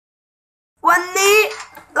วันนี้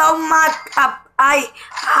เรามากับไอ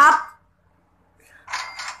ครับ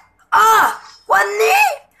วันนี้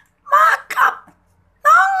มากับ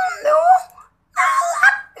น้องหนูน่ารั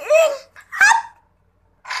กเองครับ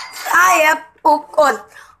ใช่ครับทุกคน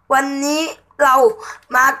วันนี้เรา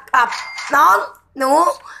มากับน้องหนู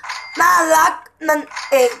น่ารักนั่น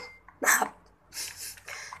เองนะครับ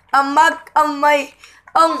ทำไม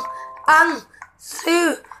ต้องตั้งชื่อ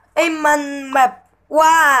ให้มันแบบ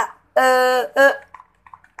ว่า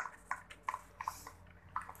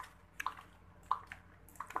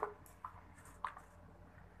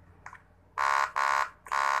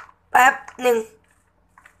แป๊บหนึ่ง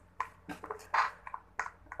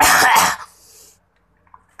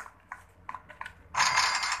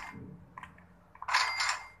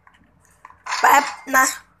แป๊บนะ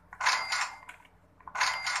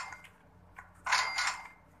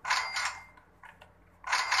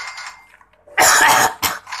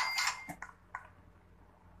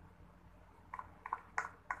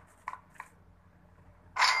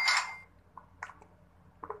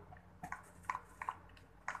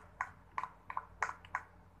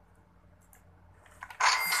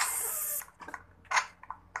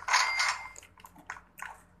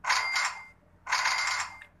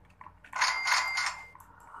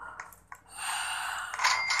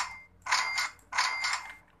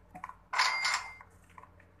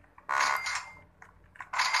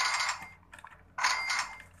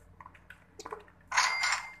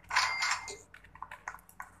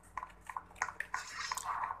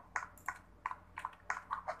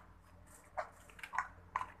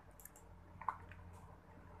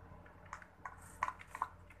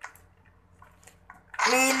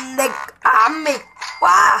มีเด็กถามอีก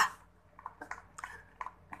ว่า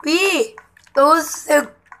พี่รู้สึก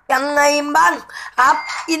ยังไงบ้างครับ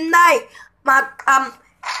กินได้มาท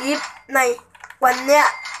ำคลิปในวันเนี้ย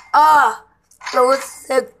รู้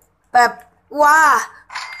สึกแบบว่า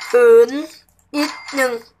ฝืนนิดหนึ่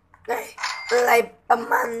งอะไรประ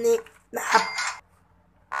มาณนี้นะครับ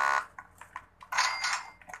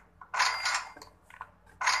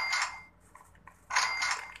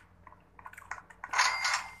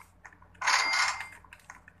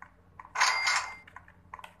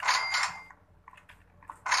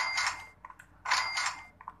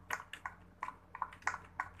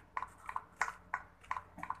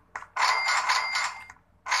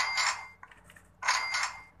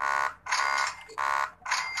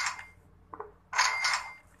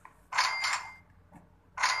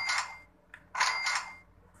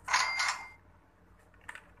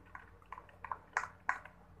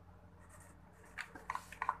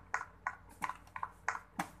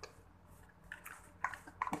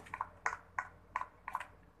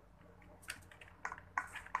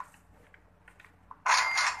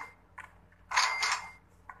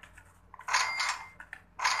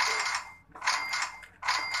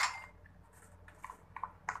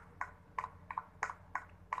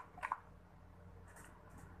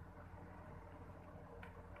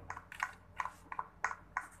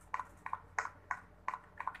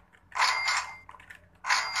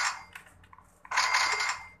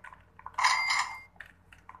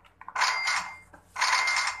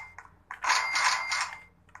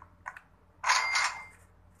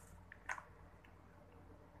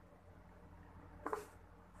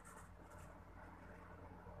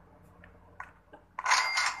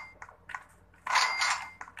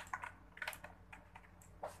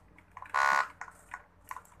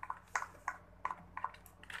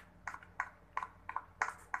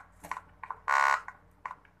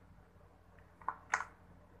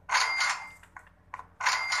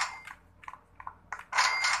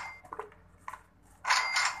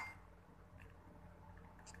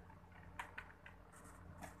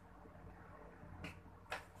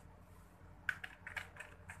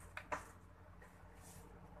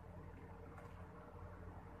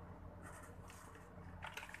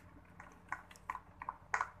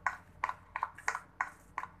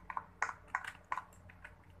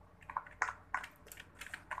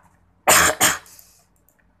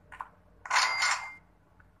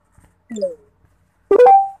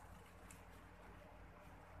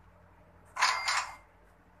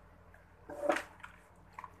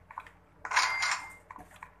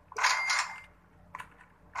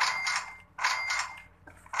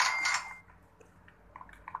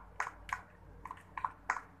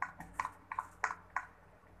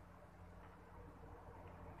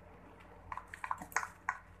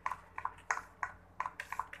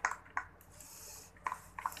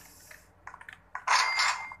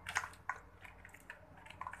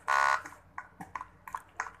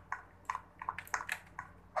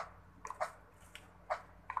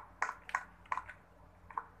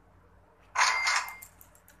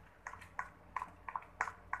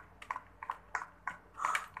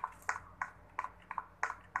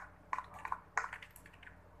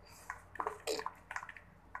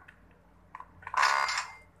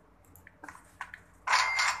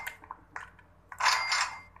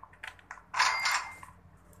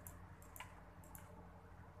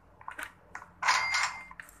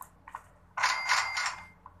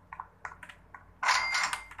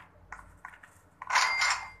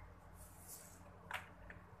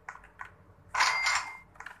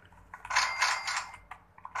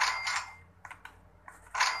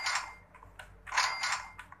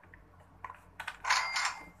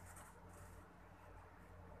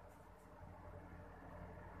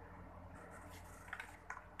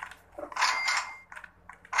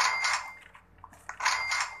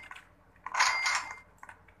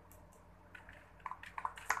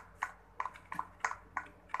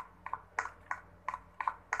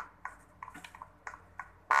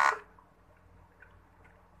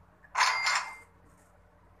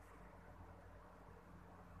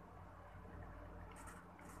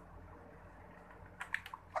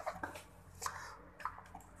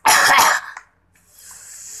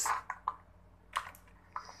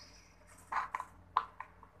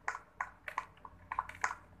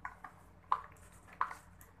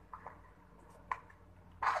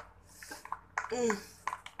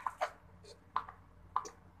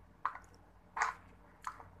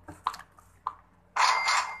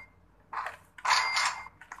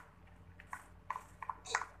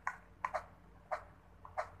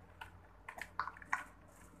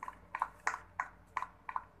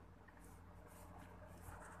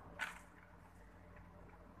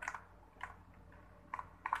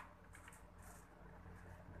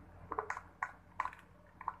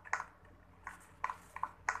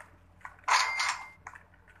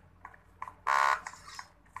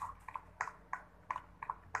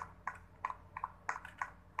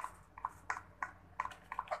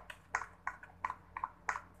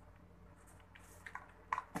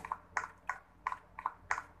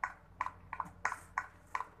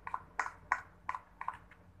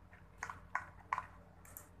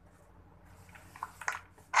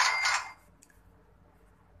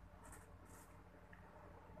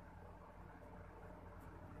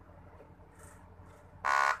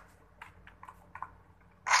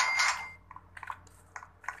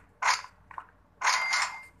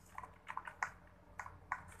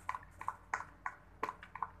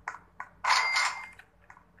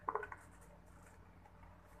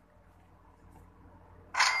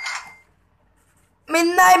ไม่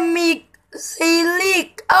ได้มีซีรี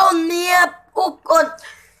ส์เอาเนี้ยผู้คน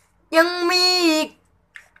ยังมีอีก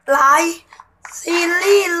หลายซี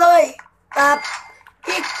รีส์เลยครับ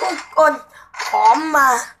ที่ผู้คนขอมา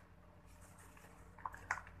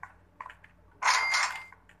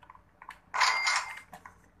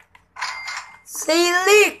ซี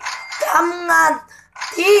รีส์ทำงาน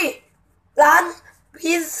ที่ร้าน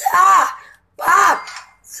พิซซ่าภาค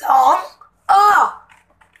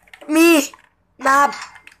2มีนะครับ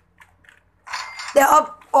เดี๋ยว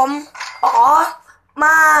ผมขอม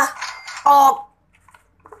าออก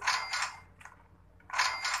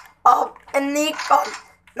อันนี้ก่อน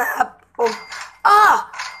นะครับผม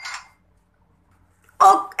โอ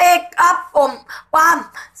เคครับผมความ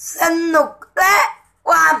สนุกและค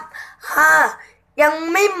วามฮายัง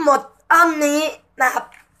ไม่หมดอันนี้นะครับ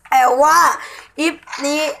แต่ว่าคลิป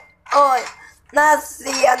นี้น่าเ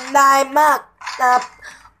สียดายมากนะครับ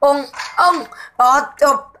ขอจ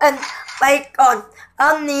บไปก่อนอั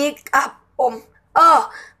นนี้ครับผม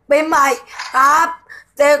บ๊ายบายครับ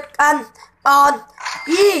เจอกันตอน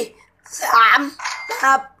ที่3นะค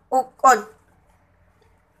รับทุกคน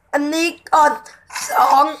อันนี้ก่อน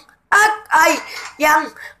2ใครยัง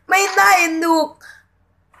ไม่ได้ดู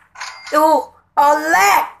ตอนแร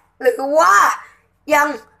กหรือว่ายัง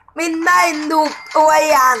ไม่ได้ดูตัว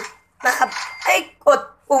อย่างนะครับให้กด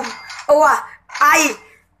ปุ่มตัวไอ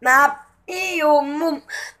นะครับที่อยู่มุม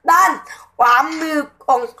ด้านขวามือข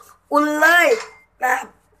องคุณเลยนะครับ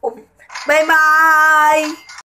ผมบ๊ายบาย